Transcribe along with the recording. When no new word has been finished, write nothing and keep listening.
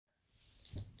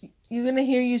You're gonna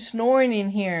hear you snoring in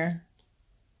here.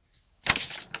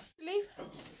 Leave.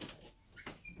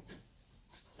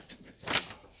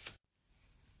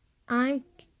 I'm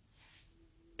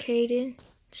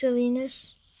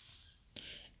kndness.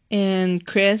 And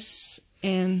Chris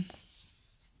and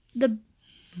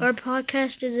Our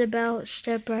podcast is about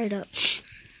Step Right Up.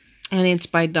 and it's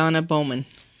by Donna Bowman.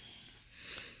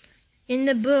 In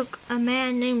the book, a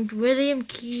man named William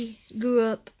Key grew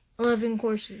up loving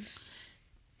horses,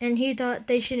 and he thought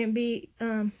they shouldn't be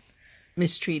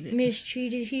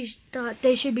Mistreated. He thought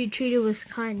they should be treated with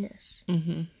kindness.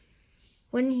 Mm-hmm.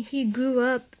 When he grew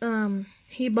up,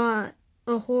 he bought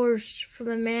a horse from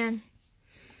a man,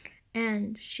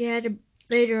 and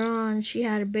later on she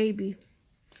had a baby.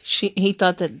 He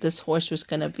thought that this horse was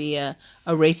gonna be a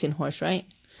racing horse, right?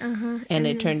 Uh-huh. And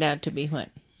it turned out to be what?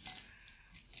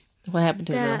 What happened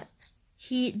to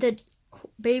the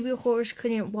baby horse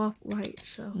couldn't walk right,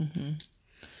 so. Mm-hmm.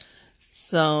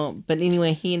 So, but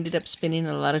anyway, he ended up spending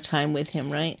a lot of time with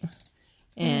him, right?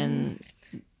 And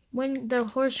when the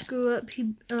horse grew up,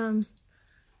 he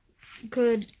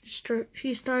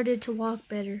started to walk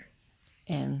better.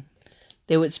 And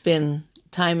they would spend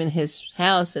time in his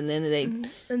house, and then they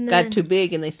got too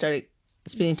big, and they started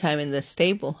spending time in the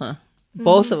stable, huh? Mm-hmm.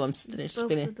 Both of them started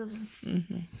spending. Both of them.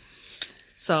 Mm-hmm.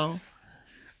 So,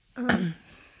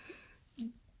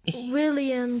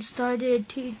 William started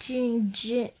teaching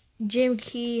Jim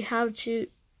Key how to.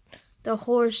 The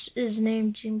horse is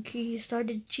named Jim Key. He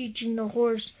started teaching the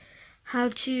horse how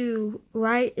to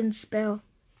write and spell.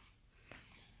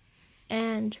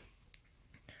 And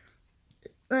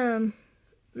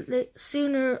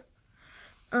sooner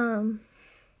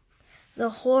the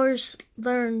horse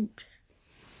learned,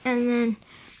 and then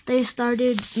they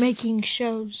started making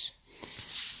shows.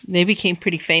 They became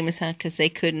pretty famous, huh? Because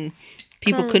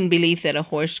people couldn't believe that a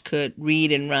horse could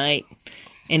read and write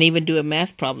and even do a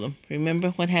math problem. Remember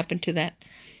what happened to that?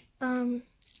 On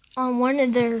one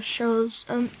of their shows,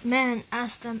 a man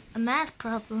asked them a math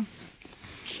problem,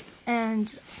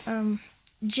 and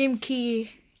Jim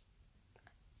Key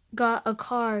got a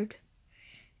card,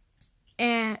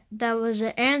 and that was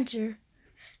the answer,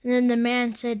 and then the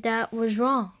man said that was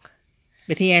wrong.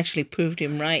 But he actually proved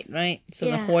him right? So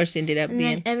yeah. The horse ended up being...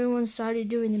 And then everyone started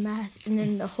doing the math, and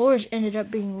then the horse ended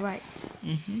up being right.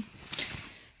 Mm-hmm.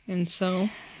 And so...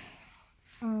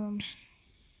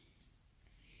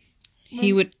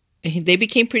 they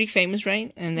became pretty famous,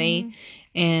 right? And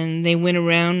they went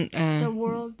around the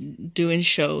world doing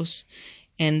shows,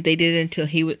 and they did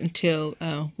until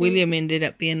William ended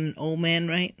up being an old man,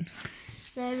 right?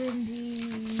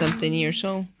 70 something years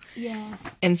old. Yeah.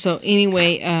 And so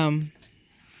anyway,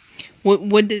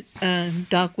 what did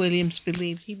Doc Williams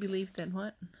believe? He believed that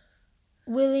what?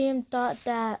 William thought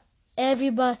that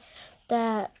everybody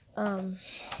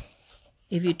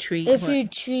if you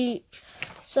treat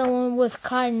someone with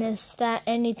kindness, that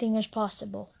anything is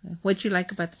possible. What'd you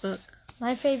like about the book?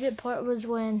 My favorite part was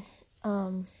when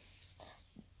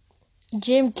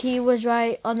Jim Key was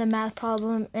right on the math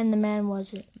problem and the man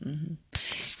wasn't. Mm-hmm.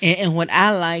 And what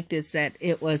I liked is that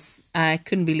I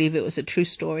couldn't believe it was a true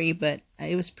story, but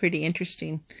it was pretty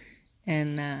interesting.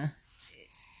 And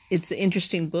it's an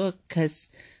interesting book because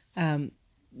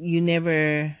you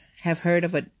never have heard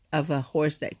of a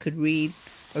horse that could read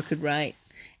or could write.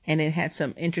 And it had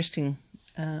some interesting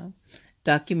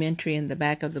documentary in the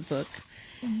back of the book.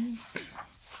 Mm-hmm.